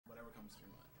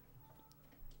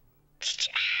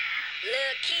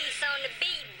Keys on the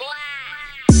beat, boy.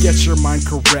 Get your mind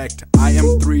correct, I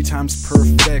am 3 times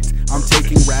perfect. I'm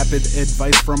taking rapid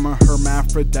advice from a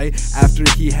hermaphrodite after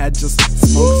he had just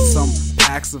smoked some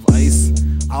packs of ice.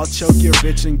 I'll choke your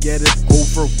bitch and get it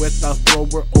over with. I'll throw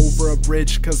her over a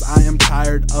bridge cause I am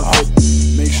tired of it.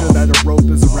 Make sure that a rope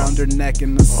is around her neck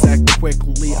in a sec.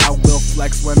 Quickly I will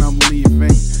flex when I'm leaving.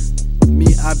 Me,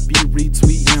 I be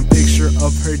retweeting a picture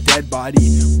of her dead body.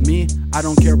 Me, I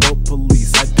don't care about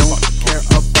police. I don't care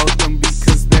about them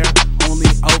because they're only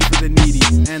out for the needy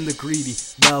and the greedy,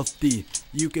 wealthy.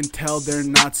 You can tell they're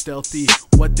not stealthy.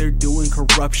 What they're doing,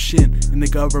 corruption in the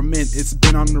government. It's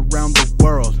been on around the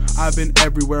world. I've been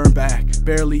everywhere and back.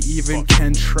 Barely even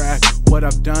can track what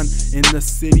I've done in the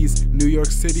cities. New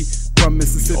York City, from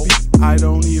Mississippi. I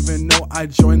don't even know I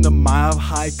joined the Mile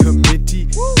High Committee.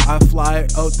 I fly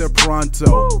out there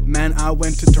pronto. Man, I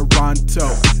went to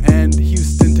Toronto and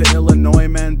Houston to Illinois.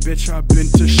 Man, bitch, I've been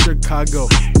to Chicago.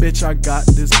 Bitch, I got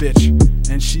this bitch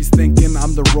and she's thinking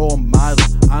I'm the role model.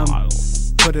 I'm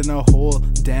putting a whole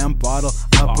damn bottle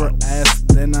up her ass.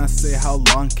 Then I say, how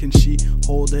long can she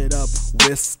hold it up?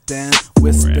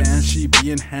 Withstand, she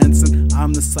be enhancing.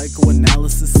 I'm the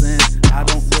psychoanalysis and I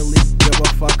don't really give a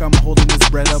fuck. I'm holding this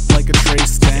bread up like a tray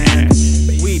stand.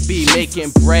 We be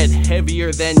making bread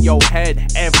heavier than your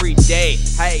head every day.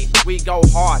 Hey, we go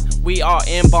hard, we are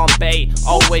in Bombay,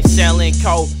 always selling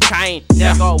cocaine.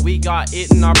 Nigga, we got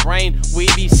it in our brain. We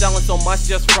be selling so much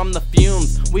just from the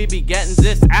fumes. We be getting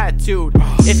this attitude.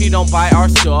 If you don't buy our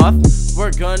stuff,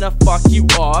 we're gonna fuck you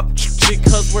up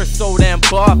because we're so damn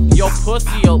buff. Your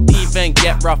pussy'll even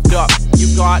get roughed up.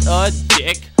 You got a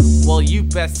dick? Well, you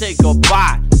best say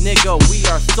goodbye. Nigga, we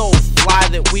are so fly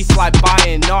that we fly by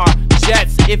in our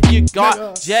jets. If you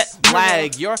got jet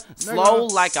lag, you're slow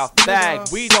like a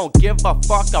fag. We don't give a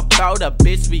fuck about a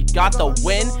bitch. We got the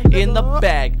win in the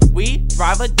bag. We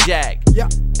drive a Jag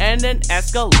and an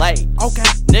Escalade. Okay,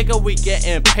 nigga, we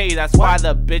getting paid. That's why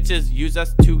the bitches use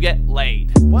us to get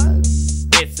laid. What?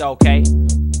 It's okay,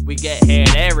 we get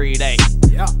head every day.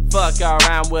 Fuck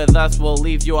around with us, we'll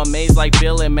leave you amazed like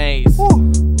Billy Mays.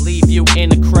 Leave you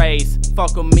in a craze.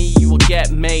 Fuck with me, you will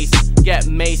get mace. Get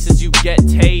mace as you get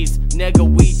tased. Nigga,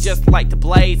 we just like to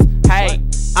blaze. Hey,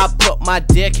 I put my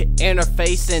dick in her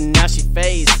face and now she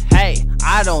phased. Hey,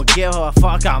 I don't give a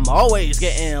fuck, I'm always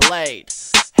getting laid.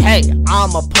 Hey,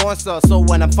 I'm a porn star, so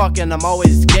when I'm fucking, I'm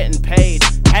always getting paid.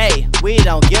 Hey, we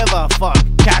don't give a fuck.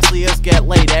 Cash leaders get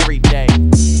laid every day.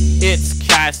 It's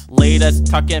cash leaders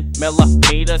tucking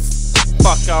millimeters.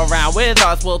 Fuck around with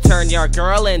us, we'll turn your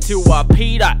girl into a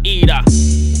pita eater.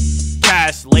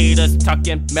 Cash leaders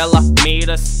tucking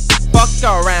millimeters. Fuck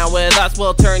around with us,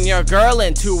 we'll turn your girl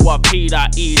into a pita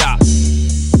eater.